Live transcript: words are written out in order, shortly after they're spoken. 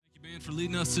For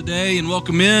leading us today and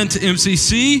welcome in to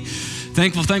MCC.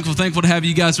 Thankful to have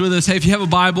you guys with us. Hey, if you have a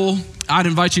Bible, I'd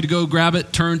invite you to go grab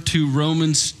it. Turn to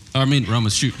Hebrews.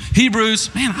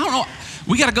 Man, I don't know.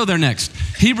 We got to go there next.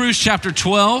 Hebrews chapter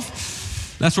 12.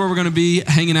 That's where we're going to be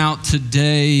hanging out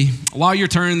today. While you're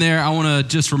turning there, I want to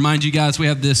just remind you guys, we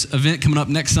have this event coming up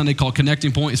next Sunday called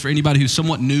Connecting Point. It's for anybody who's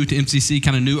somewhat new to MCC,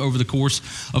 kind of new over the course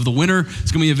of the winter.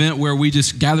 It's going to be an event where we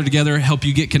just gather together, help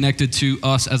you get connected to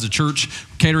us as a church,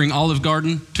 catering Olive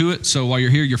Garden to it. So while you're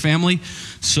here, your family.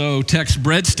 So text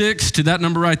breadsticks to that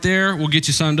number right there. We'll get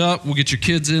you signed up. We'll get your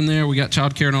kids in there. We got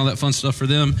childcare and all that fun stuff for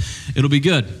them. It'll be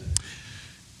good.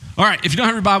 All right, if you don't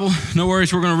have your Bible, no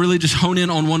worries. We're going to really just hone in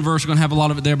on one verse. We're going to have a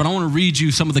lot of it there, but I want to read you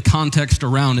some of the context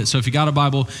around it. So if you got a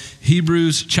Bible,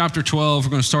 Hebrews chapter 12, we're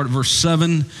going to start at verse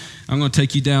 7. I'm going to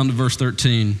take you down to verse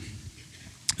 13.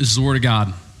 This is the word of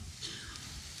God.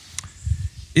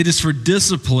 It is for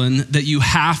discipline that you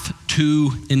have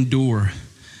to endure.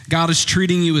 God is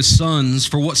treating you as sons,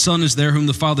 for what son is there whom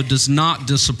the Father does not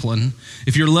discipline?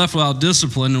 If you're left without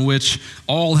discipline, in which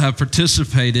all have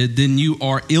participated, then you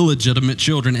are illegitimate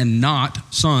children and not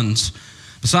sons.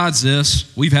 Besides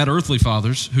this, we've had earthly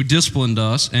fathers who disciplined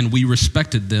us, and we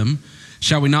respected them.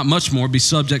 Shall we not much more be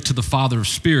subject to the Father of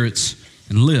spirits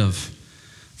and live?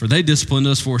 For they disciplined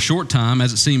us for a short time,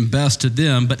 as it seemed best to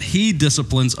them, but he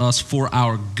disciplines us for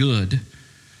our good,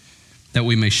 that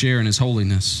we may share in his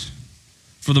holiness.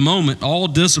 For the moment, all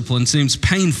discipline seems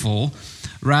painful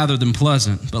rather than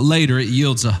pleasant, but later it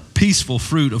yields a peaceful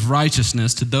fruit of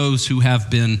righteousness to those who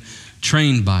have been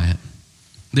trained by it.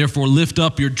 Therefore, lift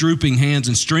up your drooping hands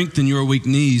and strengthen your weak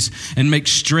knees and make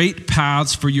straight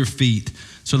paths for your feet,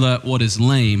 so that what is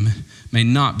lame may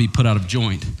not be put out of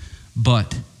joint,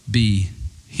 but be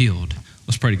healed.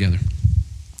 Let's pray together.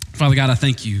 Father God, I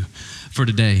thank you for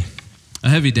today, a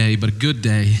heavy day, but a good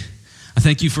day. I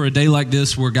thank you for a day like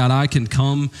this where, God, I can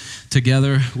come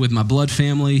together with my blood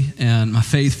family and my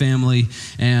faith family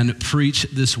and preach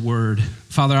this word.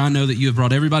 Father, I know that you have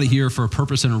brought everybody here for a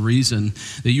purpose and a reason,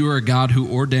 that you are a God who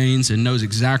ordains and knows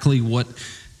exactly what,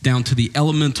 down to the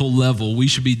elemental level, we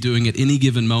should be doing at any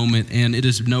given moment, and it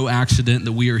is no accident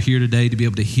that we are here today to be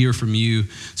able to hear from you.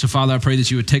 So, Father, I pray that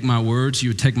you would take my words,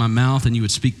 you would take my mouth, and you would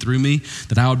speak through me,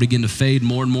 that I would begin to fade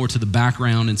more and more to the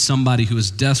background, and somebody who is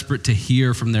desperate to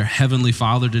hear from their heavenly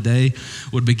Father today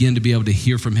would begin to be able to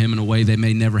hear from him in a way they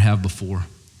may never have before.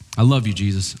 I love you,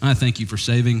 Jesus. I thank you for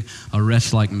saving a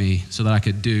wretch like me so that I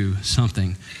could do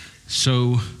something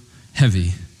so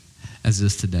heavy as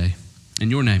this today.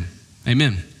 In your name,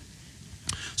 amen.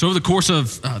 So over the course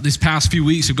of these past few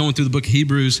weeks of going through the book of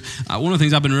Hebrews, one of the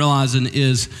things I've been realizing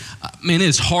is, it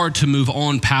is hard to move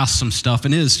on past some stuff,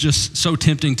 and it is just so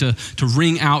tempting to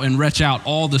wring out and retch out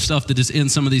all the stuff that is in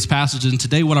some of these passages. And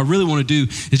today what I really want to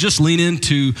do is just lean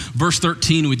into verse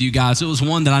 13 with you guys. It was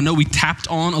one that I know we tapped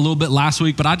on a little bit last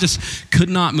week, but I just could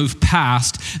not move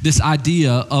past this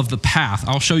idea of the path.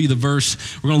 I'll show you the verse.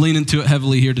 We're going to lean into it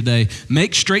heavily here today.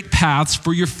 Make straight paths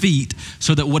for your feet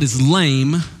so that what is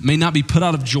lame may not be put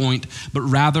out of joint, but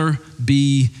rather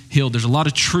be healed. There's a lot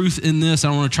of truth in this.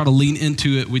 I want to try to lean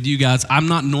into it with you guys. I'm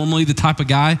not normally the type of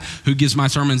guy who gives my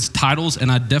sermons titles,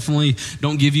 and I definitely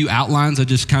don't give you outlines. I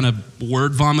just kind of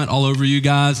word vomit all over you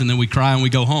guys, and then we cry and we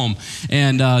go home.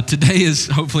 And today is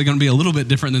hopefully going to be a little bit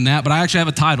different than that, but I actually have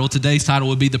a title. Today's title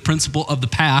would be The Principle of the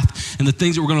Path, and the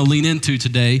things that we're going to lean into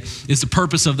today is the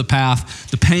purpose of the path,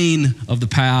 the pain of the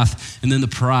path, and then the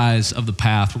prize of the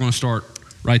path. We're going to start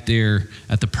right there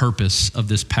at the purpose of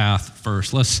this path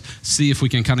first. Let's see if we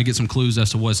can kind of get some clues as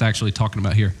to what it's actually talking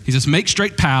about here. He says, make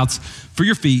straight paths for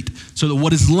your feet so that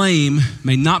what is lame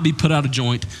may not be put out of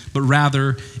joint, but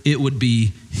rather it would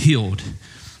be healed.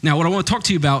 Now, what I want to talk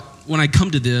to you about when I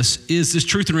come to this is this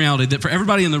truth and reality that for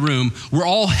everybody in the room, we're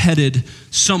all headed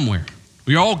somewhere.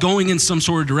 We're all going in some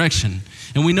sort of direction.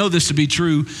 And we know this to be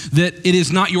true, that it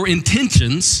is not your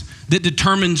intentions that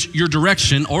determines your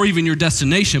direction or even your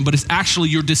destination, but it's actually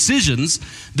your decisions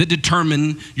that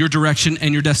determine your direction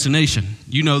and your destination.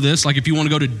 You know this, like if you want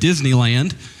to go to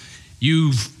Disneyland,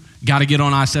 you've got to get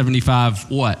on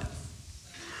I-75 what?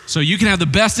 So you can have the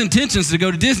best intentions to go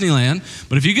to Disneyland,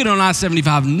 but if you get on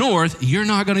I-75 north, you're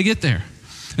not going to get there.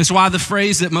 That's why the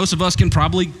phrase that most of us can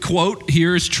probably quote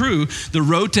here is true. The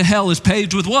road to hell is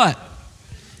paved with what?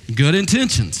 Good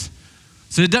intentions.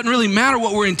 So it doesn't really matter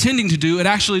what we're intending to do. It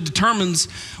actually determines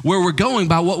where we're going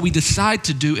by what we decide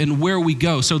to do and where we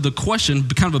go. So the question,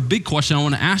 kind of a big question I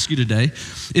want to ask you today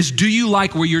is, do you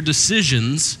like where your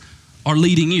decisions are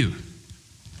leading you?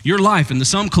 Your life and the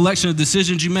sum collection of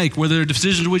decisions you make, whether they're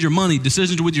decisions with your money,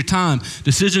 decisions with your time,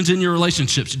 decisions in your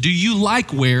relationships. Do you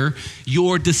like where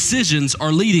your decisions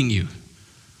are leading you?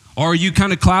 Or are you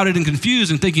kind of clouded and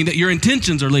confused and thinking that your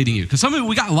intentions are leading you? Because some of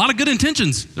we got a lot of good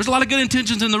intentions. There's a lot of good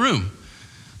intentions in the room.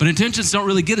 But intentions don't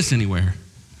really get us anywhere.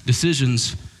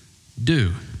 Decisions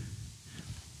do.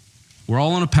 We're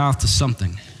all on a path to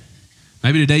something.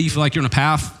 Maybe today you feel like you're on a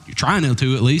path, you're trying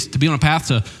to at least, to be on a path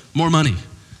to more money.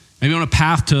 Maybe on a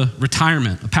path to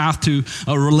retirement, a path to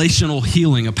a relational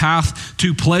healing, a path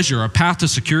to pleasure, a path to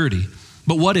security.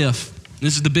 But what if,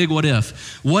 this is the big what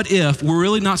if we're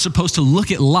really not supposed to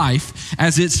look at life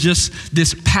as it's just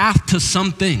this path to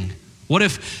something? What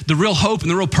if the real hope and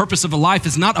the real purpose of a life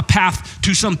is not a path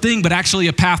to something, but actually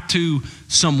a path to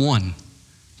someone?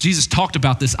 Jesus talked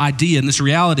about this idea and this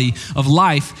reality of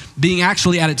life being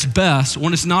actually at its best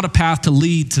when it's not a path to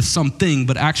lead to something,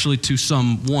 but actually to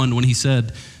someone, when he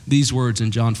said these words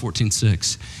in John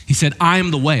 14:6. He said, I am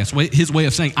the way. That's his way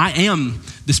of saying, I am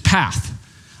this path.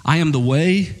 I am the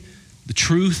way, the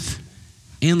truth,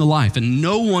 and the life. And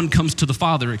no one comes to the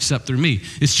Father except through me.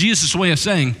 It's Jesus' way of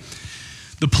saying,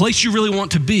 the place you really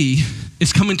want to be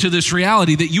is coming to this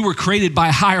reality that you were created by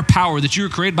a higher power, that you were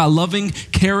created by a loving,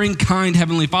 caring, kind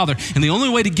Heavenly Father. And the only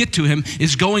way to get to him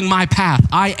is going my path.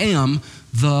 I am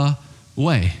the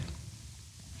way.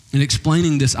 And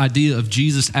explaining this idea of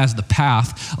Jesus as the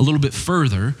path a little bit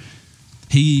further,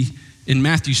 he, in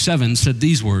Matthew 7, said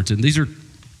these words, and these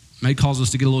may cause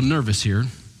us to get a little nervous here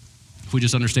if we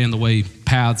just understand the way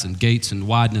paths and gates and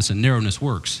wideness and narrowness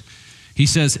works. He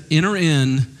says, enter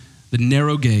in the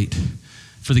narrow gate,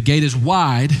 for the gate is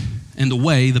wide and the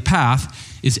way, the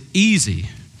path, is easy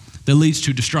that leads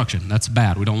to destruction. That's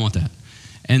bad. We don't want that.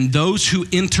 And those who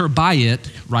enter by it,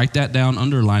 write that down,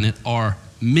 underline it, are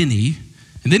many.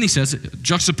 And then he says,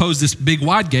 juxtapose this big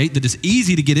wide gate that is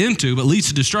easy to get into but leads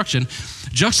to destruction.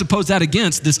 Juxtapose that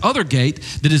against this other gate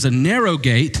that is a narrow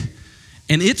gate,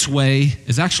 and its way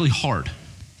is actually hard.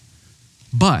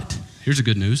 But, here's the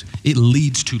good news, it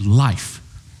leads to life.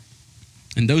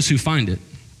 And those who find it,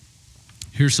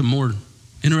 here's some more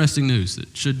interesting news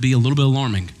that should be a little bit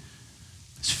alarming.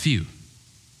 It's few.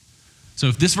 So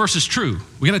if this verse is true,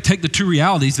 we got to take the two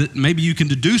realities that maybe you can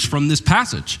deduce from this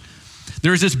passage.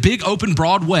 There is this big, open,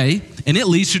 broad way, and it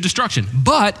leads to destruction,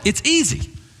 but it's easy.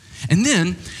 And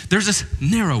then there's this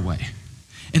narrow way.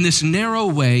 And this narrow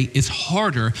way is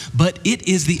harder, but it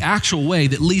is the actual way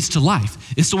that leads to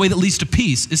life. It's the way that leads to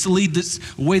peace. It's the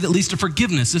way that leads to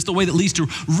forgiveness. It's the way that leads to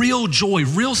real joy,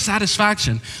 real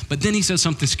satisfaction. But then he says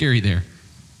something scary there.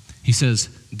 He says,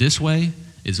 this way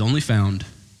is only found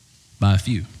by a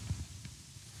few.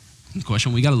 And the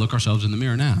question we got to look ourselves in the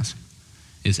mirror and ask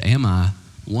is, am I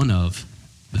one of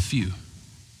the few?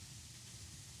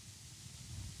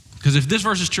 Because if this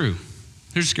verse is true,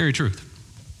 here's a scary truth.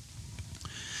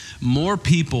 More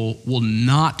people will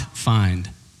not find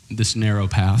this narrow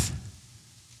path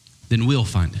than will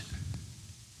find it.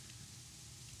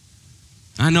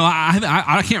 I know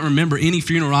I can't remember any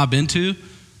funeral I've been to,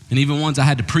 and even ones I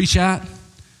had to preach at,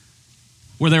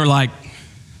 where they were like,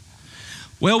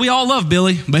 well, we all love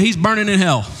Billy, but he's burning in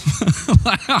hell.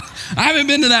 I haven't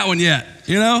been to that one yet,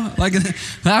 you know? Like,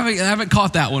 I haven't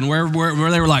caught that one where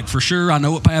they were like, for sure, I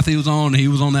know what path he was on, and he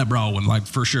was on that broad one, like,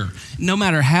 for sure. No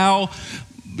matter how,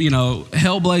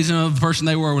 hell blazing of the person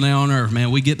they were when they were on earth,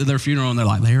 man, we get to their funeral and they're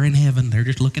like, they're in heaven, they're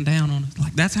just looking down on us.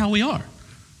 Like, that's how we are.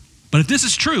 But if this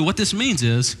is true, what this means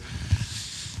is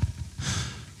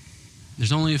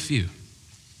there's only a few.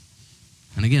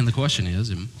 And again, the question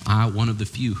is, am I one of the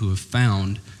few who have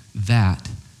found that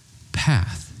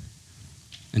path?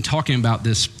 And talking about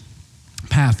this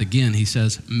path again, he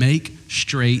says, make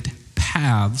straight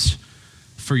paths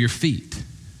for your feet.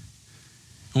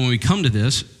 And when we come to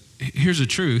this, here's the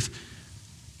truth.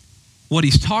 What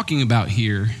he's talking about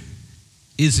here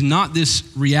is not this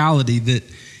reality that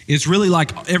is really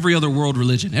like every other world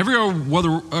religion. Every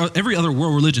other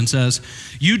world religion says,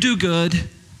 you do good,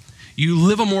 you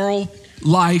live a moral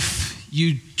life,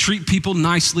 you treat people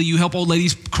nicely, you help old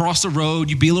ladies cross the road,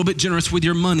 you be a little bit generous with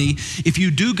your money. If you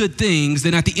do good things,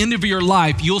 then at the end of your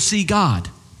life, you'll see God.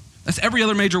 That's every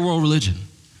other major world religion.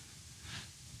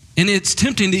 And it's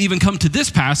tempting to even come to this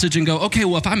passage and go, okay,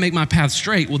 well, if I make my path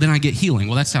straight, well, then I get healing.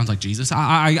 Well, that sounds like Jesus.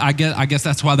 I guess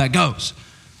that's why that goes.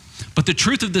 But the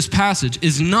truth of this passage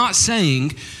is not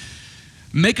saying,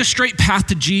 make a straight path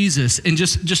to Jesus and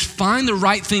just find the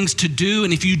right things to do.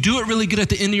 And if you do it really good at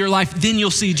the end of your life, then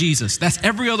you'll see Jesus. That's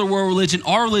every other world religion.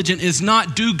 Our religion is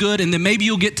not do good and then maybe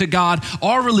you'll get to God.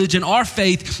 Our religion, our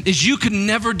faith is you can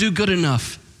never do good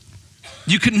enough.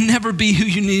 You could never be who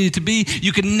you needed to be.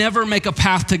 You could never make a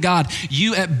path to God.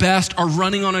 You at best are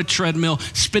running on a treadmill,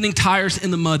 spinning tires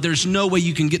in the mud. There's no way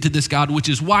you can get to this God, which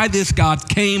is why this God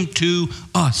came to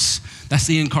us. That's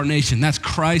the incarnation. That's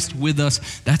Christ with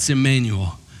us. That's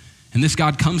Emmanuel. And this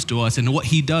God comes to us, and what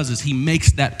he does is he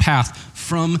makes that path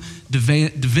from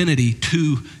divinity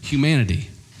to humanity.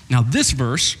 Now, this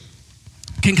verse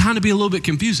can kind of be a little bit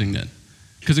confusing then,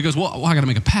 because it goes, well, I got to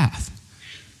make a path.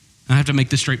 I have to make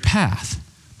this straight path.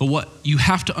 But what you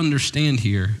have to understand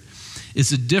here is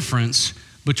the difference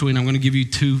between, I'm going to give you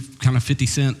two kind of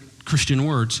 50-cent Christian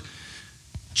words,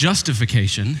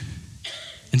 justification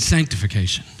and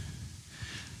sanctification.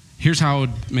 Here's how I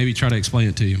would maybe try to explain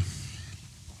it to you.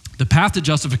 The path to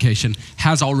justification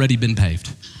has already been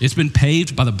paved. It's been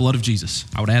paved by the blood of Jesus.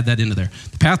 I would add that into there.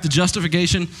 The path to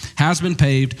justification has been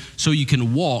paved so you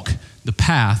can walk the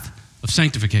path of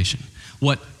sanctification.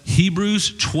 What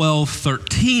Hebrews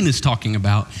 12:13 is talking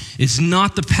about is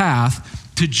not the path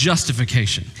to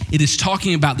justification. It is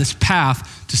talking about this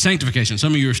path to sanctification.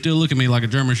 Some of you are still looking at me like a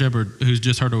German shepherd who's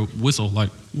just heard a whistle, like,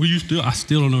 I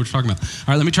still don't know what you're talking about. All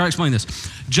right, let me try to explain this.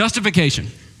 Justification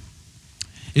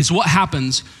is what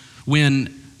happens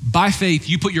when, by faith,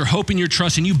 you put your hope and your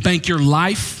trust and you bank your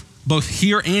life, both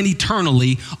here and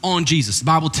eternally, on Jesus. The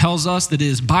Bible tells us that it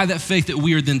is by that faith that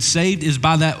we are then saved. It is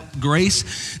by that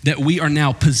grace that we are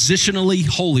now positionally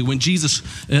holy. When Jesus'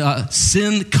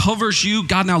 sin covers you,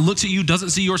 God now looks at you, doesn't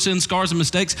see your sin, scars, and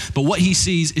mistakes, but what he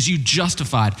sees is you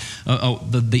justified.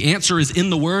 The answer is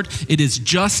in the word. It is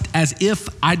just as if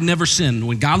I'd never sinned.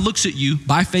 When God looks at you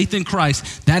by faith in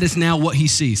Christ, that is now what he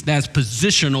sees. That is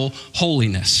positional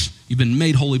holiness. You've been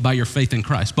made holy by your faith in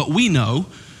Christ. But we know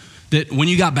that when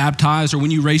you got baptized or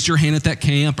when you raised your hand at that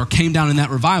camp or came down in that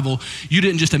revival, you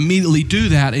didn't just immediately do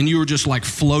that and you were just like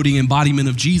floating embodiment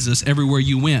of Jesus everywhere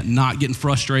you went, not getting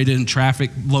frustrated in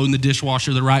traffic, loading the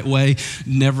dishwasher the right way,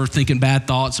 never thinking bad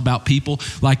thoughts about people,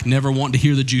 like never wanting to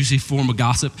hear the juicy form of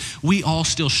gossip. We all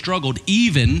still struggled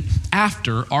even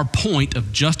after our point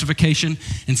of justification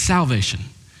and salvation.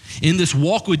 In this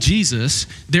walk with Jesus,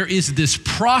 there is this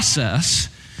process,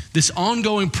 this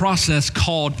ongoing process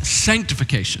called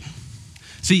sanctification.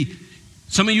 See,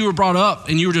 some of you were brought up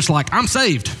and you were just like, I'm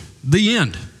saved, the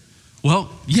end. Well,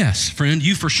 yes, friend,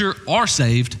 you for sure are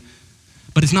saved,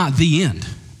 but it's not the end.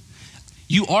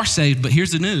 You are saved, but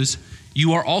here's the news.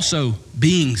 You are also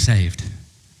being saved.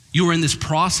 You are in this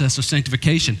process of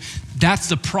sanctification. That's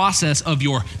the process of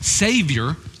your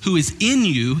Savior who is in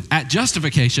you at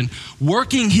justification,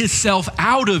 working himself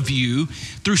out of you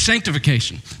through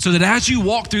sanctification. So that as you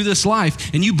walk through this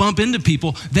life and you bump into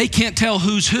people, they can't tell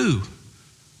who's who.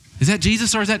 Is that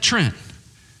Jesus or is that Trent?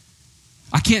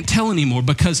 I can't tell anymore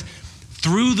because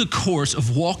through the course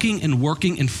of walking and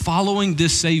working and following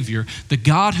this Savior, the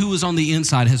God who is on the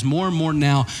inside has more and more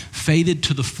now faded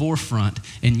to the forefront,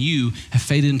 and you have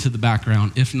faded into the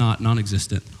background, if not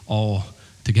non-existent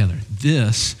altogether.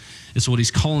 This is what he's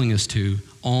calling us to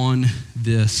on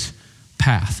this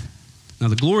path. Now,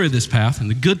 the glory of this path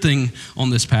and the good thing on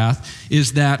this path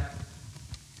is that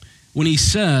when he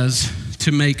says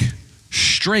to make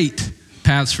straight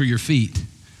paths for your feet,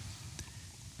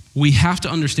 we have to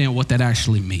understand what that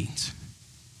actually means.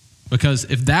 Because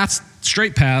if that's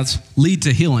straight paths lead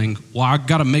to healing, well, I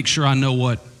got to make sure I know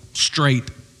what straight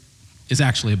is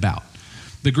actually about.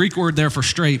 The Greek word there for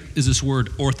straight is this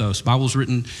word orthos. Bible's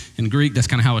written in Greek. That's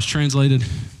kind of how it's translated.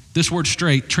 This word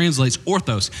straight translates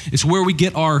orthos. It's where we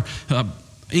get our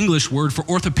English word for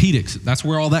orthopedics. That's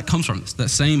where all that comes from. It's that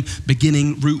same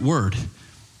beginning root word.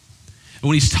 And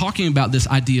when he's talking about this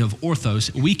idea of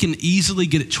orthos, we can easily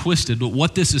get it twisted. But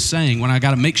what this is saying, when I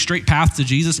got to make straight paths to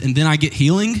Jesus and then I get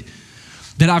healing,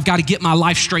 that I've got to get my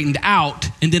life straightened out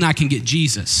and then I can get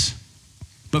Jesus.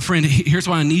 But friend, here's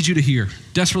what I need you to hear,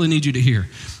 desperately need you to hear.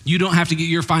 You don't have to get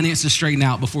your finances straightened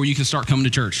out before you can start coming to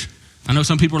church. I know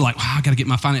some people are like, wow, I got to get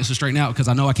my finances straightened out because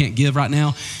I know I can't give right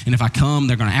now. And if I come,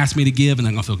 they're going to ask me to give and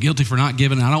they're going to feel guilty for not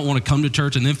giving. And I don't want to come to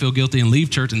church and then feel guilty and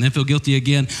leave church and then feel guilty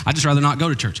again. I'd just rather not go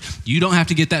to church. You don't have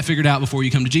to get that figured out before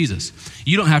you come to Jesus.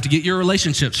 You don't have to get your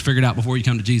relationships figured out before you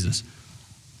come to Jesus.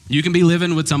 You can be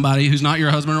living with somebody who's not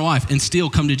your husband or wife and still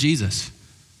come to Jesus.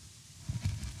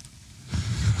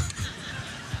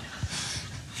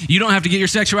 You don't have to get your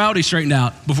sexuality straightened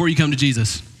out before you come to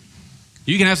Jesus.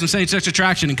 You can have some same-sex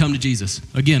attraction and come to Jesus.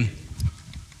 Again,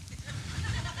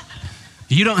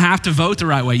 you don't have to vote the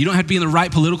right way. You don't have to be in the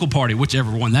right political party,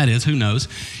 whichever one that is, who knows.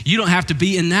 You don't have to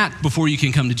be in that before you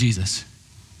can come to Jesus.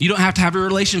 You don't have to have your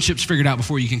relationships figured out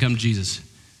before you can come to Jesus.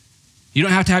 You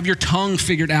don't have to have your tongue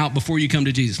figured out before you come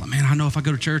to Jesus. Like, man, I know if I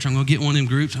go to church, I'm going to get one of them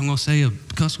groups. I'm going to say a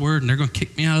cuss word, and they're going to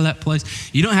kick me out of that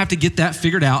place. You don't have to get that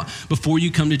figured out before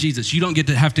you come to Jesus. You don't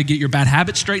have to get your bad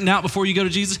habits straightened out before you go to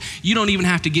Jesus. You don't even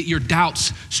have to get your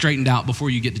doubts straightened out before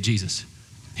you get to Jesus.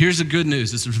 Here's the good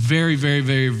news. This is very, very,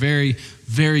 very, very,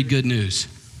 very good news.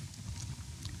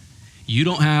 You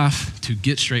don't have to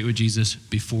get straight with Jesus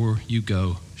before you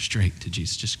go straight to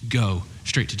Jesus. Just go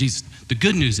straight to Jesus. The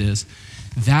good news is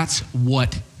that's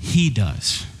what he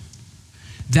does.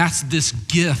 That's this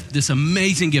gift, this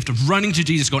amazing gift of running to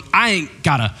Jesus going, I ain't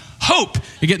got a hope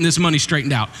of getting this money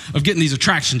straightened out, of getting these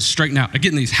attractions straightened out, of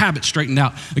getting these habits straightened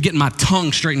out, of getting my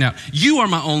tongue straightened out. You are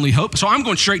my only hope. So I'm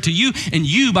going straight to you, and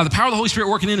you, by the power of the Holy Spirit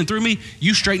working in and through me,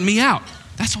 you straighten me out.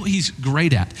 That's what he's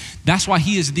great at. That's why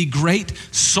he is the great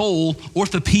soul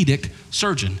orthopedic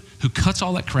surgeon who cuts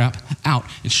all that crap out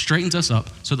and straightens us up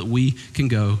so that we can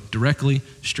go directly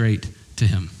straight to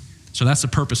him. So that's the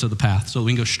purpose of the path, so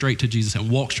we can go straight to Jesus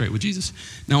and walk straight with Jesus.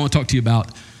 Now I want to talk to you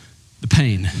about the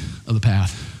pain of the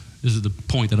path. This is the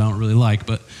point that I don't really like,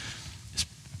 but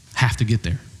have to get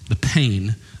there. The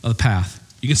pain of the path.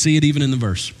 You can see it even in the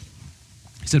verse.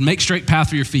 He said, make straight path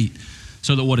for your feet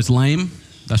so that what is lame,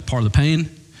 that's part of the pain,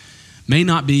 may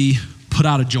not be put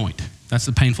out of joint. That's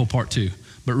the painful part too,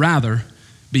 but rather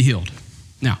be healed.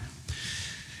 Now,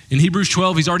 in Hebrews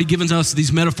 12, he's already given us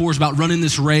these metaphors about running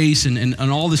this race and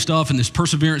all this stuff and this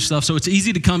perseverance stuff. So it's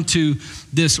easy to come to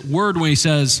this word when he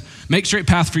says, make straight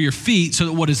path for your feet so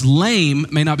that what is lame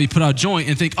may not be put out of joint,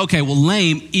 and think, okay, well,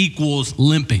 lame equals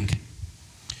limping.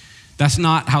 That's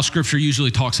not how scripture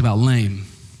usually talks about lame.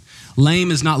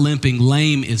 Lame is not limping.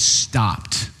 Lame is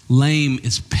stopped. Lame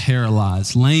is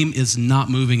paralyzed. Lame is not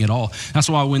moving at all. That's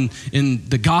why when in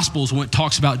the Gospels, when it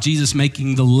talks about Jesus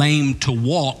making the lame to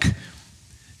walk,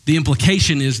 the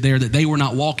implication is there that they were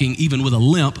not walking even with a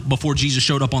limp before Jesus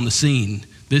showed up on the scene.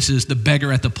 This is the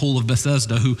beggar at the pool of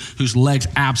Bethesda whose legs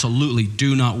absolutely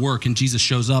do not work, and Jesus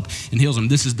shows up and heals him.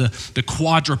 This is the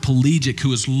quadriplegic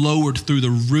who is lowered through the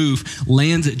roof,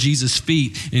 lands at Jesus'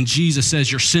 feet, and Jesus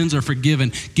says, your sins are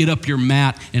forgiven. Get up your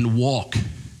mat and walk.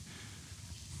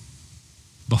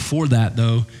 Before that,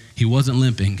 though, he wasn't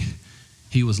limping.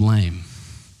 He was lame.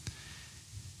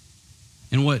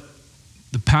 And what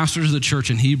the pastors of the church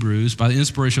in Hebrews, by the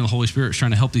inspiration of the Holy Spirit, is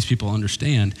trying to help these people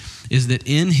understand is that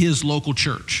in his local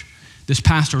church, this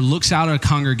pastor looks out at a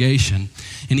congregation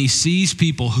and he sees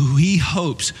people who he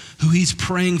hopes, who he's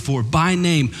praying for by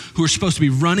name, who are supposed to be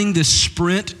running this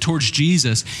sprint towards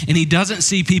Jesus, and he doesn't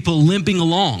see people limping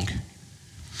along.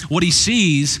 What he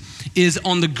sees is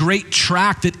on the great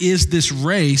track that is this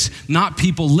race, not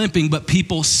people limping, but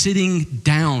people sitting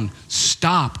down,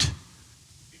 stopped,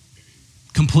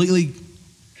 completely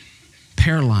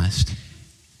paralyzed,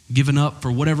 given up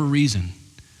for whatever reason.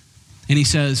 And he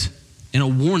says, in a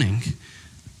warning,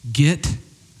 get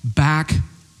back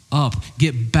up.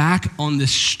 Get back on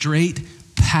this straight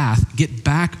path. Get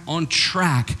back on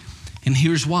track. And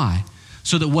here's why.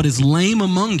 So that what is lame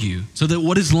among you, so that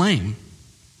what is lame,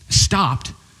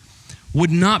 stopped,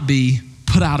 would not be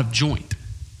put out of joint.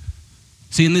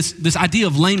 See, in this idea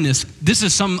of lameness, this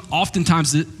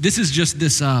is just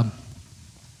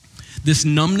this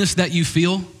numbness that you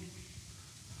feel,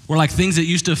 where like things that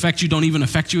used to affect you don't even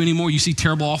affect you anymore. You see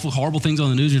terrible, awful, horrible things on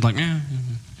the news. You're like, it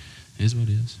is what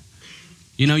it is.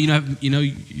 You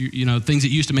know, things that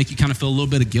used to make you kind of feel a little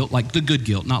bit of guilt, like the good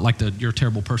guilt, not like you're a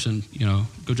terrible person,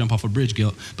 go jump off a bridge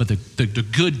guilt, but the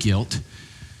good guilt.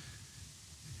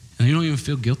 And you don't even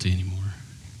feel guilty anymore.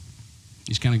 You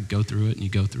just kind of go through it and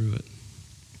you go through it.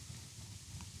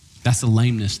 That's the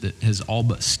lameness that has all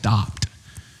but stopped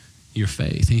your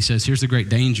faith. And he says, here's the great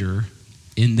danger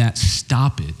in that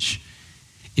stoppage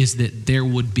is that there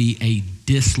would be a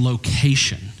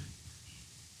dislocation,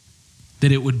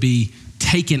 that it would be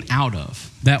taken out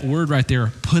of. That word right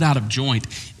there, put out of joint,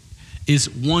 is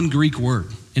one Greek word.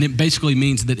 And it basically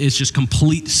means that it's just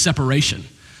complete separation.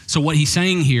 So what he's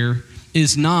saying here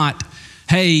is not,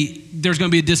 hey, there's going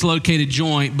to be a dislocated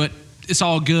joint, but it's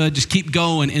all good. Just keep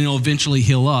going and it'll eventually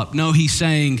heal up. No, he's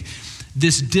saying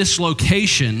this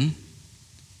dislocation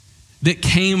that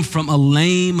came from a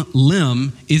lame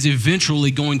limb is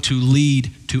eventually going to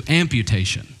lead to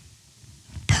amputation,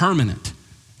 permanent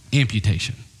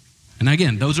amputation. And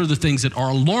again, those are the things that are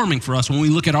alarming for us when we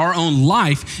look at our own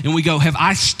life and we go, have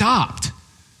I stopped?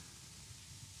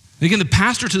 Again, the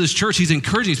pastor to this church, he's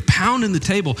encouraging, he's pounding the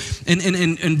table. And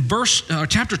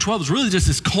chapter 12 is really just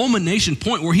this culmination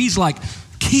point where he's like,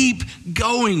 keep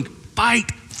going,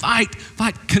 fight,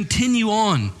 continue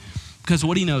on. Because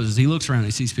what he knows is he looks around and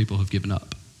he sees people who've given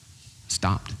up,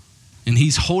 stopped. And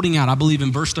he's holding out, I believe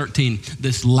in verse 13,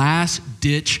 this last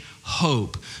ditch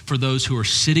hope for those who are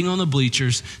sitting on the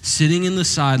bleachers, sitting in the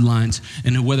sidelines,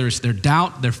 and whether it's their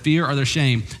doubt, their fear, or their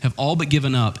shame, have all but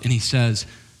given up. And he says,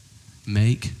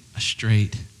 make a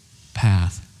straight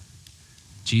path.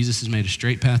 Jesus has made a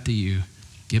straight path to you.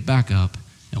 Get back up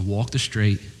and walk the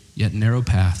straight yet narrow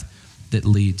path that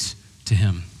leads to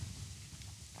him.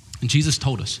 And Jesus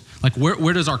told us. Like,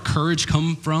 where does our courage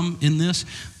come from in this?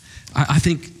 I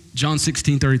think John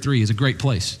 16:33 is a great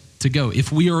place to go.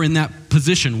 If we are in that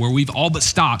position where we've all but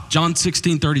stopped, John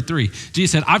 16:33,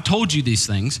 Jesus said, I've told you these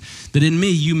things, that in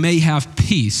me you may have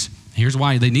peace. Here's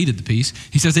why they needed the peace.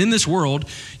 He says, in this world,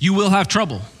 you will have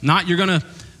trouble. Not you're going to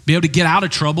be able to get out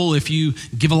of trouble if you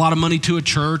give a lot of money to a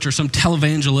church or some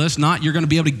televangelist. Not you're going to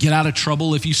be able to get out of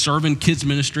trouble if you serve in kids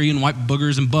ministry and wipe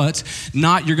boogers and butts.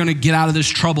 Not you're going to get out of this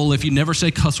trouble if you never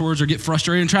say cuss words or get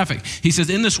frustrated in traffic. He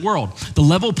says, in this world, the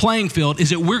level playing field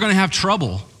is that we're going to have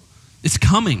trouble. It's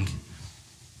coming.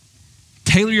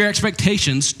 Tailor your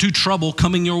expectations to trouble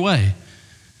coming your way.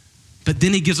 But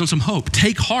then he gives them some hope.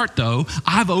 Take heart, though.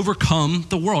 I've overcome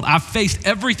the world. I've faced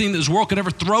everything that this world could ever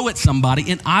throw at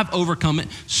somebody, and I've overcome it.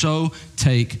 So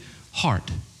take heart.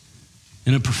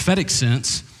 In a prophetic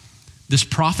sense, this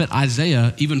prophet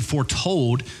Isaiah even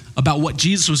foretold about what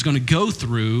Jesus was going to go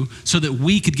through so that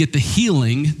we could get the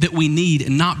healing that we need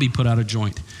and not be put out of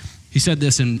joint. He said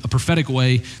this in a prophetic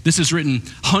way. This is written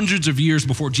hundreds of years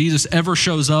before Jesus ever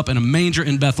shows up in a manger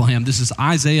in Bethlehem. This is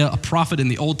Isaiah, a prophet in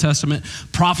the Old Testament,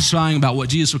 prophesying about what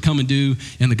Jesus would come and do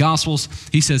in the Gospels.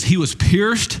 He says, he was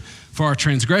pierced for our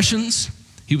transgressions.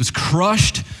 He was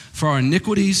crushed for our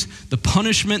iniquities. The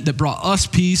punishment that brought us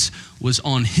peace was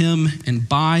on him, and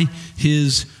by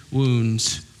his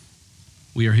wounds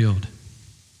we are healed.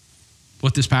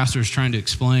 What this pastor is trying to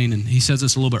explain, and he says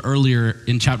this a little bit earlier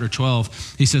in chapter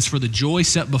 12, he says, for the joy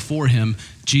set before him,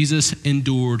 Jesus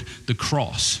endured the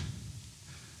cross.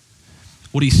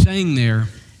 What he's saying there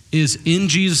is in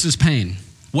Jesus' pain,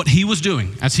 what he was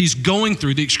doing as he's going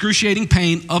through the excruciating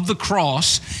pain of the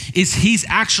cross is he's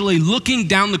actually looking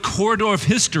down the corridor of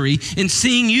history and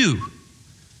seeing you.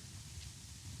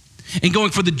 And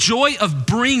going, for the joy of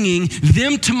bringing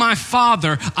them to my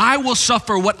Father, I will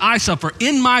suffer what I suffer.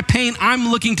 In my pain, I'm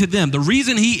looking to them. The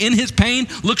reason he, in his pain,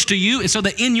 looks to you is so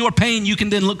that in your pain, you can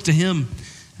then look to him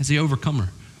as the overcomer,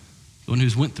 the one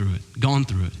who's went through it, gone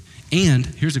through it. And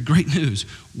here's the great news,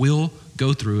 we'll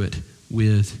go through it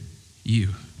with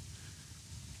you.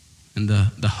 And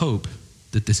the hope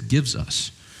that this gives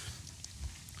us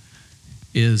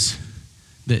is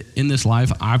that in this life,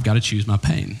 I've got to choose my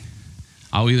pain.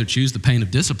 I'll either choose the pain of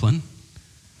discipline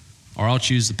or I'll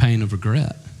choose the pain of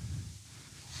regret.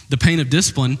 The pain of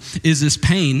discipline is this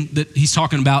pain that he's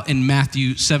talking about in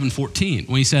Matthew 7:14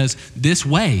 when he says, this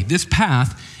way, this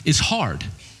path is hard.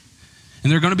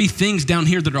 And there are going to be things down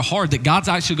here that are hard that God's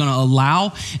actually going to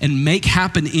allow and make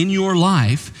happen in your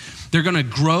life. They're going to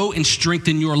grow and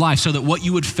strengthen your life so that what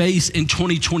you would face in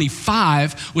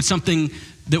 2025 was something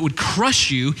that would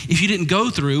crush you if you didn't go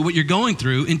through what you're going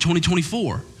through in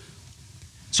 2024.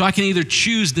 So I can either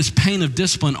choose this pain of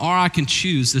discipline or I can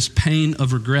choose this pain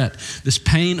of regret. This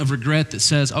pain of regret that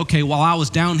says, okay, while I was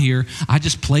down here, I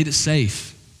just played it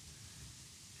safe.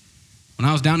 When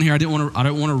I was down here, I didn't want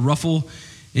to ruffle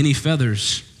any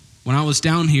feathers. When I was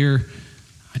down here,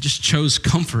 I just chose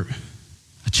comfort.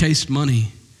 I chased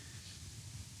money.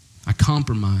 I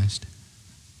compromised.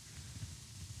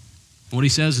 And what he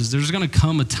says is there's going to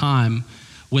come a time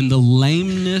when the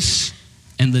lameness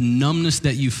and the numbness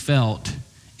that you felt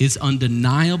is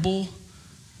undeniable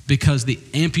because the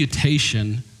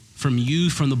amputation from you,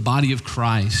 from the body of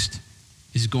Christ,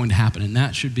 is going to happen. And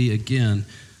that should be, again,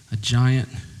 a giant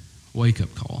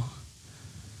wake-up call.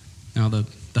 Now, the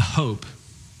hope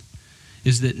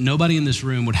is that nobody in this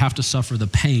room would have to suffer the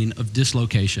pain of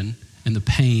dislocation and the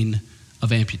pain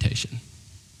of amputation.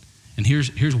 And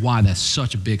here's why that's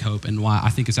such a big hope and why I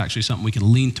think it's actually something we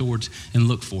can lean towards and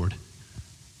look forward.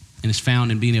 And it's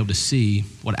found in being able to see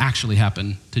what actually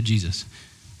happened to Jesus.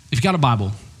 If you got a Bible,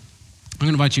 I'm going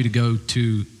to invite you to go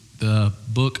to the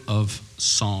book of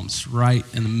Psalms, right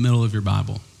in the middle of your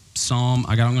Bible. I'm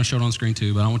going to show it on the screen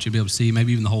too, but I want you to be able to see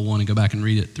maybe even the whole one and go back and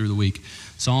read it through the week.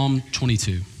 Psalm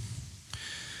 22.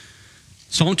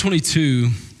 Psalm 22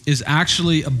 is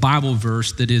actually a Bible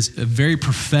verse that is very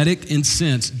prophetic in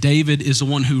sense. David is the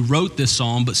one who wrote this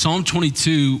psalm, but Psalm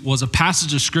 22 was a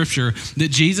passage of scripture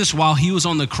that Jesus, while he was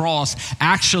on the cross,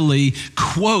 actually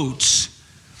quotes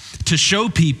to show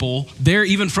people there,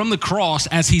 even from the cross,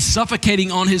 as he's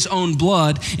suffocating on his own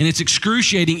blood, and it's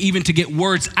excruciating even to get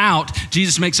words out.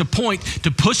 Jesus makes a point to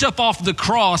push up off the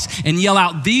cross and yell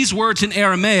out these words in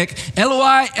Aramaic,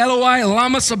 Eloi, Eloi,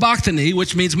 lama sabachthani,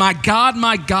 which means, my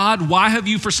God, why have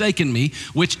you forsaken me?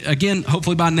 Which, again,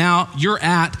 hopefully by now, you're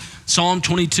at Psalm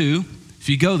 22. If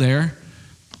you go there,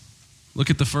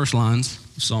 look at the first lines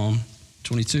of Psalm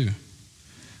 22.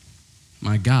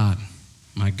 My God,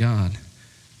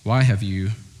 why have you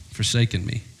forsaken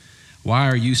me? Why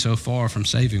are you so far from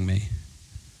saving me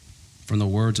from the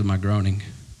words of my groaning?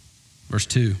 Verse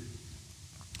 2,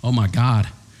 Oh my God,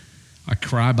 I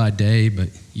cry by day, but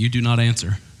you do not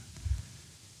answer.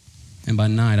 And by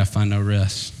night I find no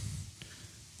rest.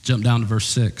 Jump down to verse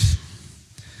 6.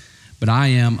 But I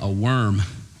am a worm,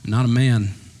 not a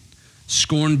man,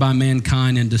 scorned by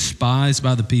mankind and despised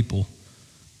by the people.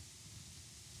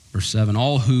 Verse 7,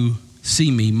 all who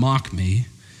see me mock me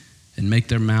and make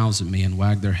their mouths at me and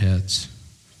wag their heads.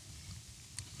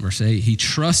 Verse 8, he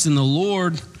trusts in the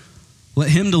Lord, let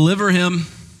him deliver him.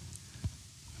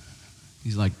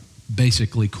 He's like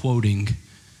basically quoting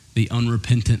the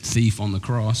unrepentant thief on the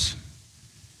cross.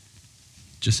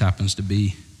 Just happens to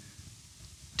be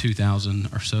 2,000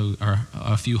 or so, or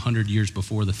a few hundred years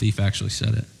before the thief actually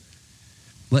said it.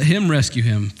 Let him rescue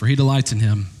him, for he delights in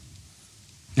him.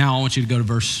 Now I want you to go to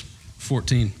verse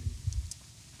 14.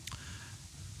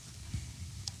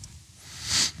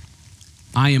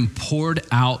 I am poured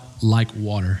out like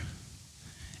water,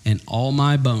 and all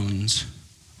my bones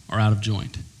are out of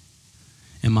joint,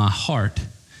 and my heart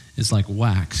is like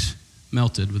wax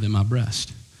melted within my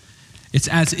breast. It's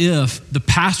as if the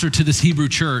pastor to this Hebrew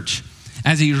church,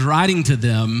 as he's writing to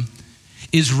them,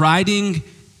 is writing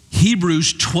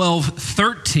Hebrews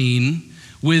 12:13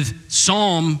 with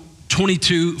Psalm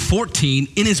 22:14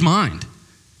 in his mind.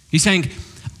 He's saying,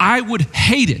 I would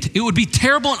hate it. It would be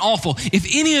terrible and awful if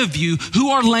any of you who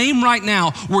are lame right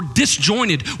now were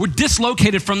disjointed, were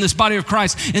dislocated from this body of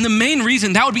Christ. And the main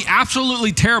reason that would be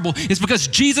absolutely terrible is because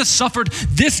Jesus suffered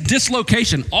this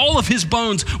dislocation. All of his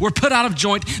bones were put out of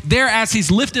joint there as he's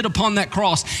lifted upon that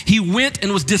cross. He went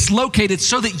and was dislocated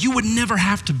so that you would never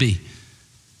have to be.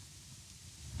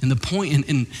 And the point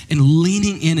in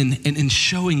leaning in and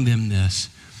showing them this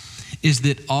is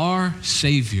that our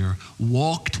Savior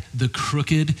walked the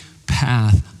crooked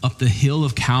path up the hill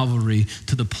of Calvary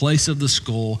to the place of the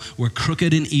skull where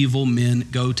crooked and evil men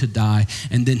go to die.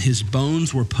 And then his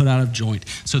bones were put out of joint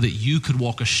so that you could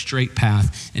walk a straight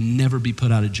path and never be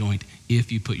put out of joint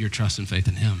if you put your trust and faith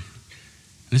in him. And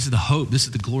this is the hope. This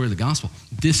is the glory of the gospel.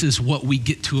 This is what we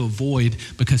get to avoid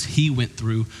because he went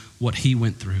through what he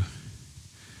went through.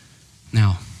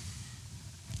 Now,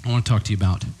 I want to talk to you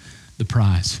about the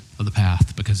prize of the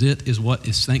path, because it is what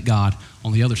is, thank God,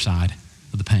 on the other side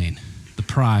of the pain. The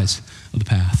prize of the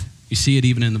path. You see it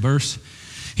even in the verse.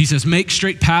 He says, make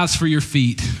straight paths for your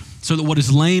feet so that what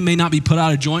is lame may not be put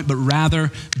out of joint, but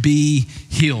rather be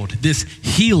healed. This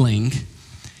healing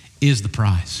is the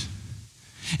prize.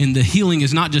 And the healing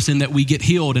is not just in that we get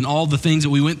healed and all the things that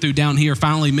we went through down here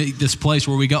finally make this place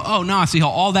where we go, oh, no, I see how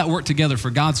all that worked together for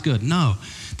God's good. No,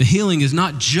 the healing is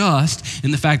not just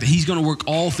in the fact that he's going to work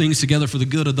all things together for the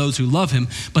good of those who love him,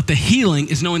 but the healing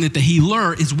is knowing that the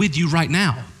healer is with you right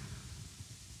now.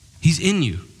 He's in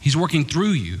you. He's working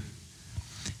through you.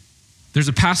 There's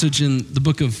a passage in the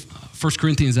book of 1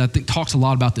 Corinthians that I think talks a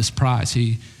lot about this prize.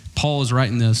 Paul is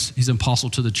writing this. He's an apostle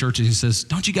to the church, and he says,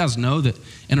 don't you guys know that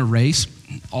in a race,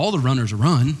 all the runners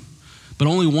run, but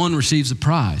only one receives the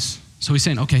prize? So he's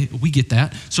saying, okay, we get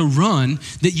that. So run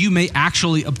that you may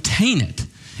actually obtain it.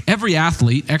 Every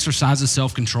athlete exercises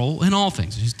self-control in all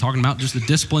things. He's talking about just the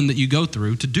discipline that you go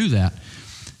through to do that.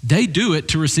 They do it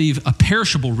to receive a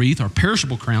perishable wreath or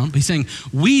perishable crown. But he's saying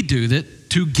we do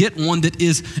that to get one that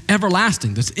is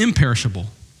everlasting, that's imperishable.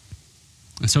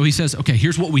 And so he says, okay,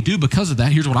 here's what we do because of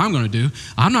that. Here's what I'm going to do.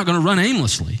 I'm not going to run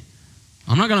aimlessly.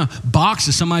 I'm not going to box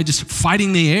as somebody just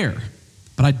fighting the air.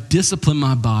 But I discipline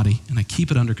my body and I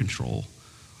keep it under control,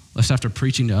 lest after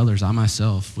preaching to others, I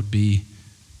myself would be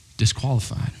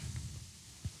disqualified.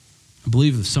 I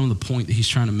believe that some of the point that he's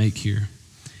trying to make here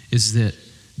is that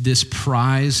this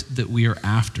prize that we are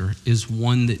after is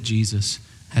one that Jesus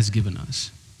has given us.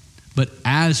 But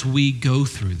as we go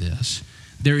through this,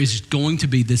 there is going to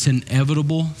be this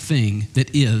inevitable thing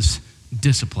that is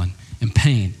discipline and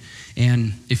pain.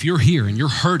 And if you're here and you're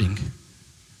hurting,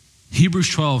 Hebrews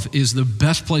 12 is the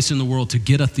best place in the world to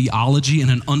get a theology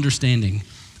and an understanding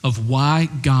of why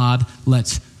God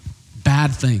lets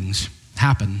bad things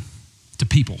happen to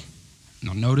people.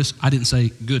 Now notice, I didn't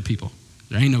say good people.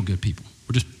 There ain't no good people.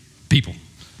 We're just people,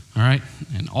 all right?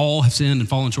 And all have sinned and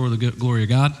fallen short of the glory of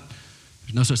God.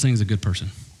 There's no such thing as a good person.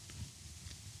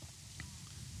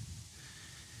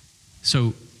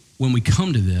 So when we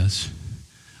come to this,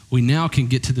 we now can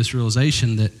get to this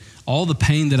realization that all the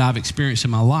pain that I've experienced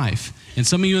in my life, and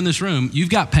some of you in this room,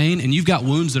 you've got pain and you've got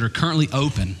wounds that are currently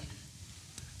open.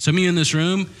 Some of you in this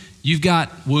room, you've got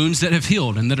wounds that have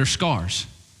healed and that are scars.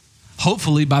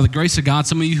 Hopefully, by the grace of God,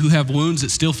 some of you who have wounds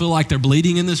that still feel like they're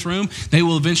bleeding in this room, they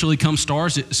will eventually become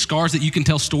scars that you can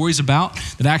tell stories about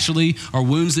that actually are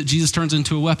wounds that Jesus turns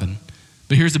into a weapon.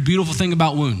 But here's the beautiful thing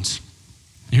about wounds.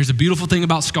 Here's the beautiful thing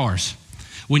about scars.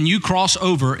 When you cross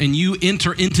over and you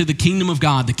enter into the kingdom of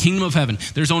God, the kingdom of heaven,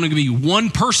 there's only going to be one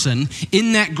person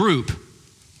in that group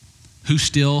who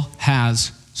still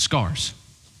has scars.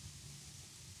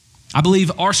 I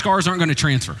believe our scars aren't going to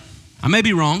transfer. I may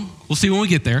be wrong. We'll see when we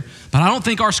get there. But I don't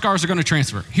think our scars are going to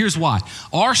transfer. Here's why.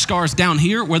 Our scars down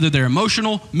here, whether they're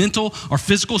emotional, mental, or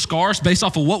physical scars based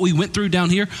off of what we went through down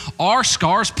here, our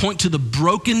scars point to the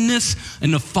brokenness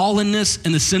and the fallenness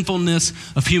and the sinfulness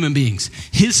of human beings.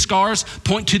 His scars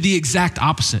point to the exact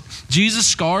opposite. Jesus'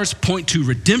 scars point to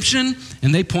redemption,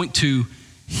 and they point to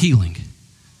healing.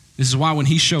 This is why when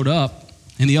he showed up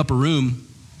in the upper room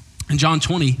in John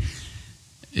 20,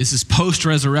 this is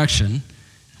post-resurrection.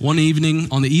 One evening,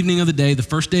 on the evening of the day, the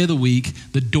first day of the week,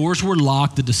 the doors were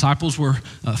locked. The disciples were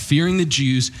fearing the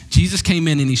Jews. Jesus came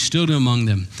in and he stood among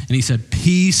them and he said,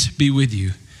 "Peace be with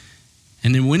you."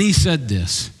 And then when he said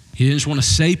this, he didn't just want to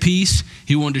say peace.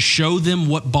 He wanted to show them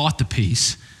what bought the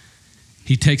peace.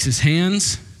 He takes his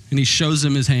hands and he shows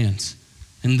them his hands.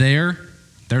 And they're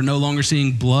no longer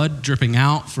seeing blood dripping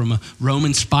out from a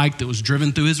Roman spike that was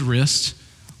driven through his wrist.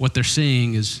 What they're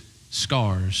seeing is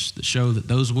scars that show that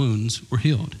those wounds were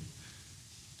healed.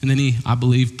 And then he, I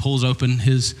believe, pulls open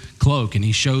his cloak and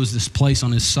he shows this place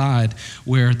on his side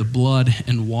where the blood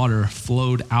and water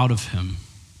flowed out of him.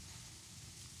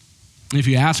 And if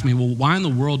you ask me, well, why in the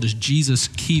world does Jesus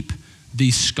keep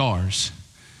these scars?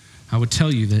 I would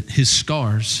tell you that his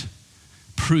scars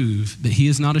prove that he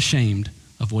is not ashamed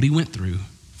of what he went through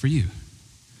for you.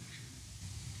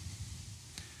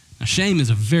 Now, shame is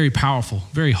a very powerful,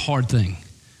 very hard thing.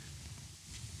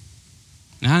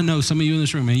 Now, I know some of you in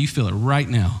this room, man, you feel it right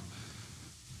now.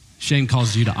 Shame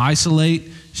causes you to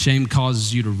isolate. Shame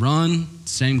causes you to run.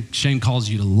 Shame causes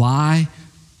you to lie,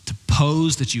 to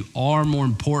pose that you are more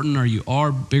important or you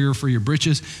are bigger for your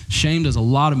britches. Shame does a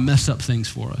lot of messed up things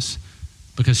for us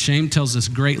because shame tells this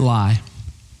great lie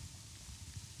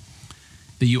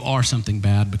that you are something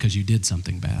bad because you did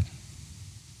something bad.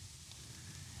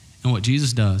 And what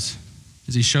Jesus does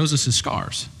is he shows us his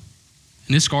scars.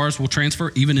 And his scars will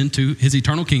transfer even into his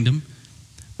eternal kingdom.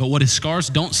 But what his scars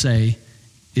don't say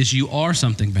is you are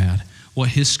something bad. What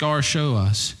his scars show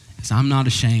us is I'm not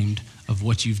ashamed of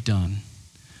what you've done.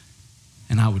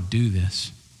 And I would do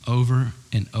this over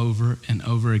and over and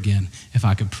over again if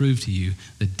I could prove to you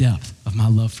the depth of my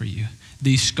love for you.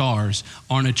 These scars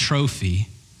aren't a trophy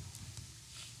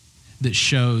that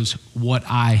shows what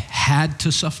I had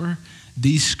to suffer.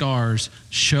 These scars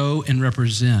show and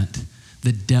represent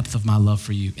the depth of my love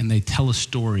for you, and they tell a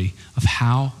story of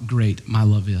how great my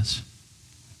love is.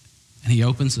 And he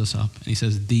opens us up and he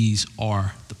says, these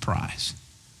are the prize.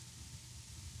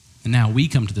 And now we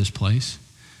come to this place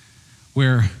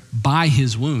where by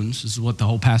his wounds, this is what the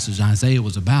whole passage in Isaiah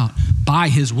was about, by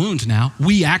his wounds now,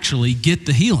 we actually get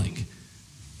the healing.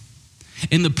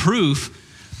 And the proof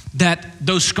that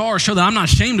those scars show that I'm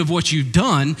not ashamed of what you've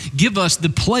done, give us the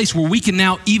place where we can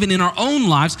now, even in our own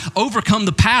lives, overcome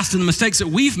the past and the mistakes that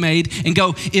we've made and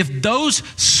go, if those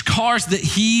scars that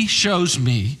he shows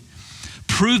me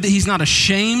prove that he's not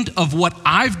ashamed of what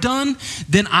I've done,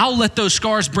 then I'll let those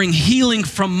scars bring healing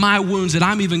from my wounds that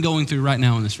I'm even going through right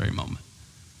now in this very moment.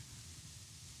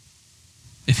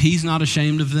 If he's not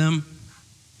ashamed of them,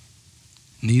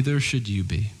 neither should you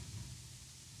be.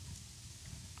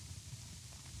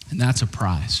 And that's a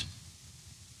prize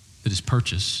that is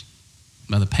purchased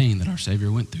by the pain that our Savior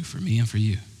went through for me and for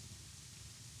you.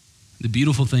 The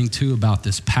beautiful thing too about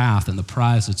this path and the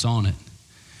prize that's on it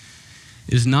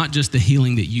is not just the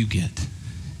healing that you get.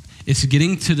 It's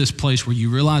getting to this place where you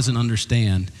realize and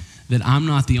understand that I'm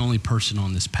not the only person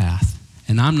on this path,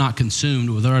 and I'm not consumed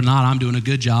whether or not I'm doing a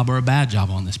good job or a bad job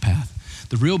on this path.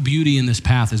 The real beauty in this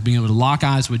path is being able to lock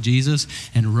eyes with Jesus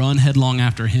and run headlong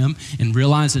after him and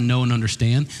realize and know and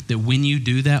understand that when you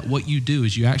do that, what you do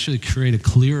is you actually create a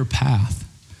clearer path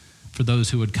for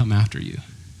those who would come after you.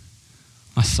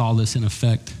 I saw this in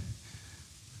effect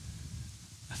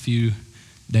a few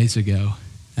days ago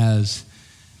as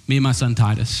me and my son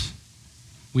Titus,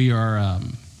 we are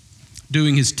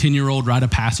doing his 10-year-old rite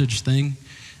of passage thing.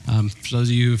 For those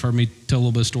of you who've heard me tell a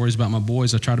little bit of stories about my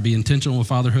boys, I try to be intentional with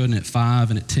fatherhood, and at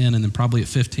 5 and at 10 and then probably at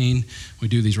 15, we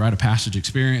do these rite of passage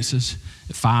experiences.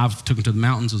 At 5, took him to the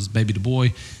mountains as baby to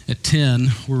boy. At 10,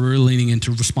 we're really leaning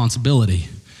into responsibility.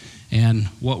 And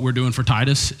what we're doing for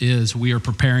Titus is we are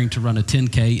preparing to run a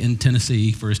 10K in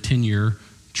Tennessee for his 10-year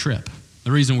trip.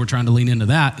 The reason we're trying to lean into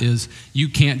that is you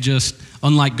can't just,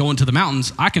 unlike going to the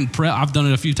mountains, I can prep, I've done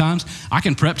it a few times, I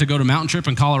can prep to go to a mountain trip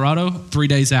in Colorado 3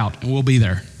 days out, and we'll be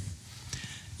there.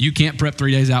 You can't prep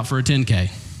 3 days out for a 10K.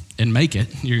 and make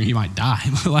it. You might die.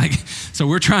 So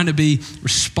we're trying to be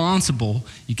responsible.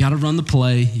 You got to run the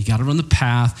play. You got to run the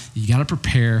path. You got to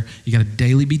prepare. You got to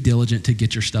daily be diligent to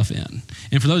get your stuff in.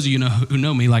 And for those of you who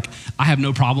know me, I have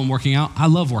no problem working out. I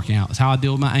love working out. It's how I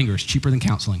deal with my anger. It's cheaper than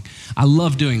counseling. I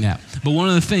love doing that. But one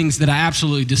of the things that I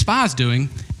absolutely despise doing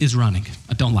is running.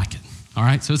 I don't like it. All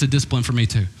right? So it's a discipline for me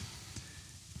too.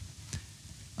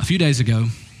 A few days ago,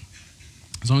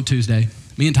 it was on a Tuesday.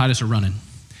 Me and Titus are running.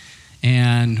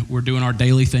 And we're doing our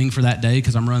daily thing for that day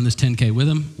because I'm running this 10K with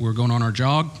him. We're going on our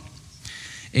jog.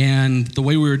 And the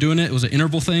way we were doing it was an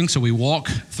interval thing. So we walk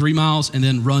 3 miles and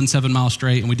then run 7 miles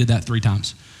straight. And we did that 3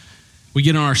 times. We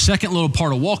get on our second little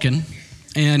part of walking.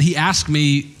 And he asked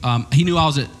me, he knew I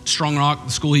was at Strong Rock,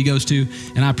 the school he goes to,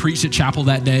 and I preached at chapel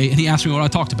that day, and he asked me what I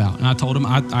talked about. And I told him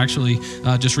I actually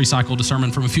just recycled a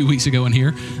sermon from a few weeks ago in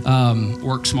here,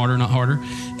 work smarter, not harder.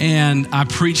 And I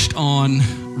preached on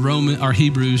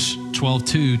Hebrews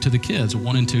 12:2 to the kids,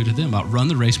 1 and 2 to them, about run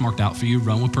the race marked out for you,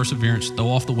 run with perseverance, throw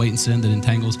off the weight and sin that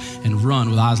entangles, and run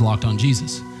with eyes locked on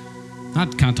Jesus. I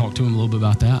kind of talked to him a little bit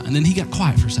about that, and then he got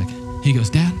quiet for a second. He goes,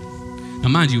 Dad, now,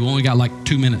 mind you, we only got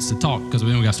 2 minutes to talk because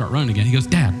then we got to start running again. He goes,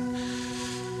 Dad,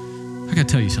 I got to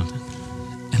tell you something.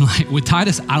 And with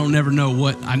Titus, I don't never know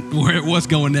what's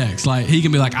going next. He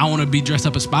can be I want to be dressed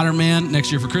up as Spider-Man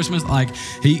next year for Christmas. I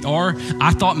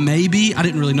thought maybe, I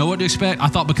didn't really know what to expect. I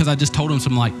thought because I just told him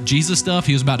some Jesus stuff,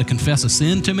 he was about to confess a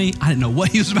sin to me. I didn't know what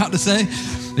he was about to say.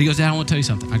 And he goes, Dad, I want to tell you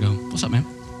something. I go, what's up, man?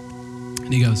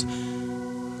 And he goes,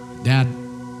 Dad,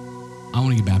 I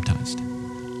want to get baptized.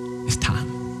 It's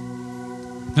time.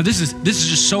 Now, this is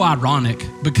just so ironic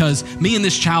because me and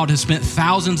this child has spent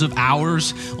thousands of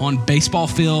hours on baseball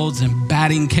fields and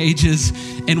batting cages,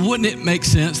 and wouldn't it make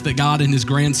sense that God in his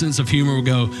grand sense of humor would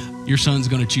go, your son's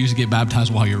going to choose to get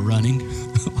baptized while you're running?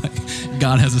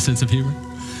 God has a sense of humor.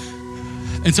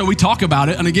 And so we talk about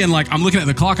it, and again, I'm looking at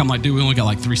the clock, I'm like, dude, we only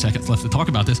got 3 seconds left to talk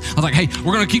about this. I was like, hey,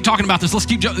 we're going to keep talking about this. Let's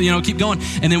keep going.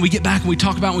 And then we get back and we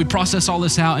talk about it and we process all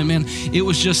this out, and man, it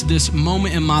was just this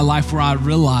moment in my life where I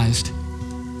realized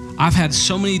I've had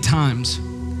so many times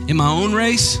in my own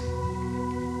race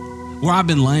where I've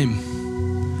been lame,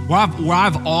 where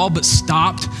I've all but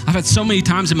stopped. I've had so many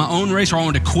times in my own race where I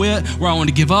wanted to quit, where I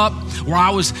wanted to give up, where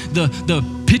I was the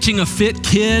pitching a fit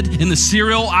kid in the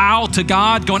cereal aisle to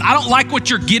God going, I don't like what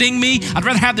you're getting me. I'd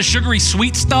rather have the sugary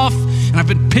sweet stuff. And I've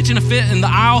been pitching a fit in the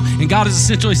aisle, and God has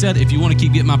essentially said, if you want to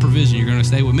keep getting my provision, you're going to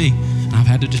stay with me. And I've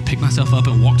had to just pick myself up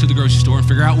and walk to the grocery store and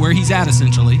figure out where he's at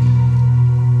essentially.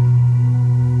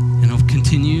 And I've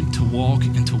continued to walk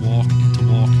and to walk and to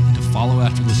walk and to follow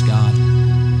after this God.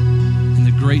 And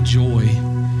the great joy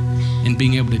in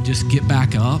being able to just get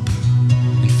back up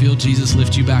and feel Jesus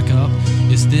lift you back up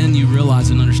is then you realize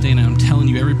and understand, and I'm telling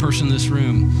you, every person in this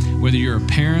room, whether you're a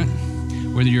parent,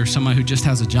 whether you're somebody who just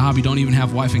has a job, you don't even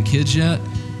have wife and kids yet,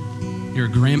 you're a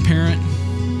grandparent,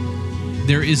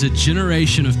 there is a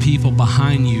generation of people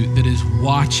behind you that is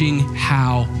watching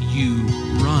how you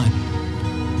run.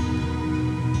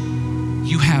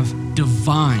 You have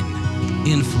divine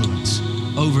influence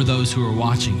over those who are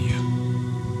watching you.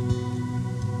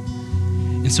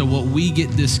 And so what we get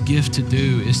this gift to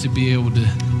do is to be able to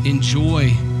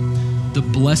enjoy the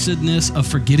blessedness of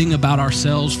forgetting about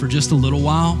ourselves for just a little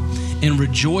while and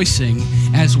rejoicing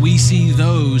as we see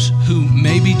those who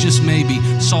maybe, just maybe,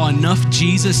 saw enough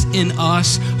Jesus in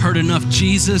us, heard enough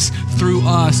Jesus through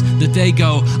us, that they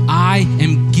go, I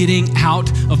am getting out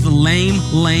of the lame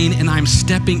lane and I'm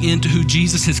stepping into who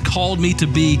Jesus has called me to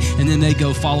be. And then they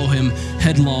go follow him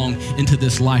headlong into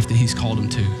this life that he's called them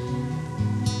to.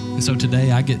 And so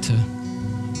today I get to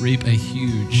reap a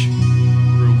huge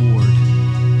reward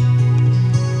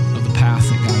of the path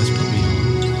that God has put me on.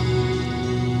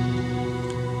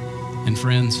 And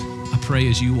friends, I pray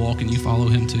as you walk and you follow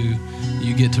him too,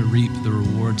 you get to reap the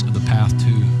rewards of the path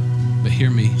too. But hear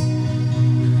me,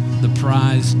 the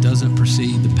prize doesn't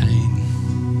precede the pain.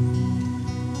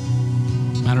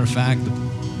 Matter of fact, the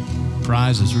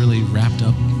prize is really wrapped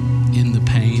up in the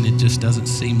pain. It just doesn't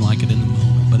seem like it in the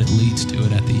moment, but it leads to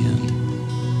it at the end.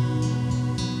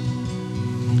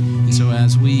 And so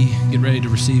as we get ready to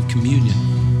receive communion,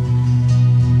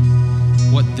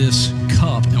 what this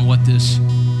cup and what this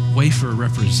wafer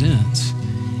represents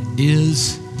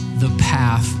is the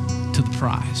path to the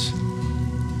prize.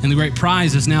 And the great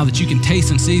prize is now that you can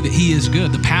taste and see that he is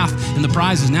good. The path and the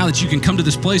prize is now that you can come to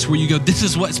this place where you go, this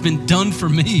is what's been done for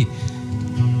me.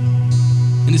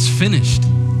 And it's finished.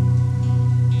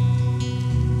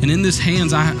 And in this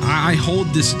hands, I hold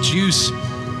this juice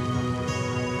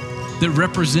that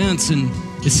represents and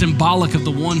is symbolic of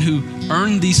the one who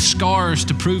earned these scars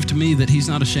to prove to me that he's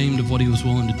not ashamed of what he was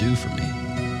willing to do for me.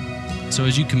 So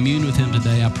as you commune with him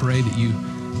today, I pray that you,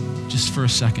 just for a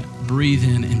second, breathe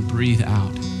in and breathe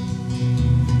out.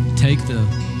 Take the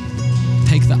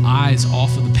eyes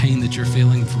off of the pain that you're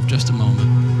feeling for just a moment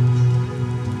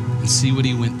and see what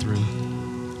he went through.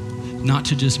 Not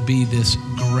to just be this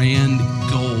grand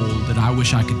goal that I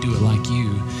wish I could do it like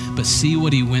you, but see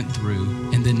what he went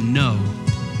through and then know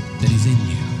that he's in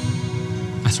you.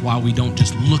 That's why we don't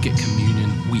just look at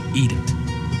communion, we eat it.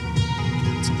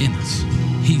 It's in us.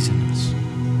 He's in us.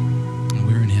 And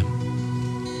we're in him.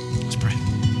 Let's pray.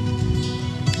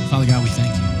 Father God, we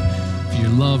thank you for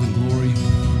your love and glory.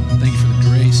 Thank you for the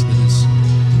grace that is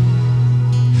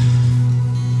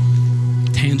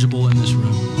tangible in this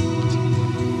room.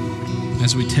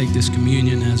 As we take this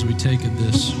communion, as we take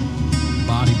this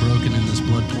body broken and this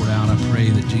blood poured out, I pray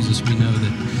that, Jesus, we know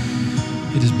that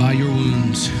it is by your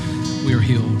wounds we are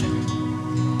healed.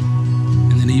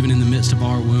 And then even in the midst of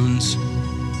our wounds,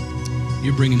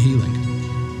 you're bringing healing.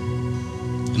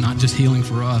 And not just healing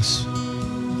for us,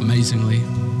 amazingly,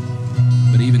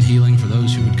 but even healing for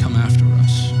those who would come after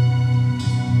us.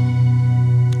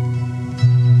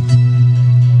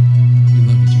 We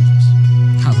love you, Jesus.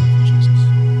 I love you, Jesus.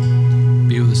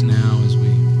 Be with us now as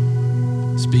we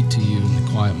speak to you in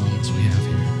the quiet moments we have.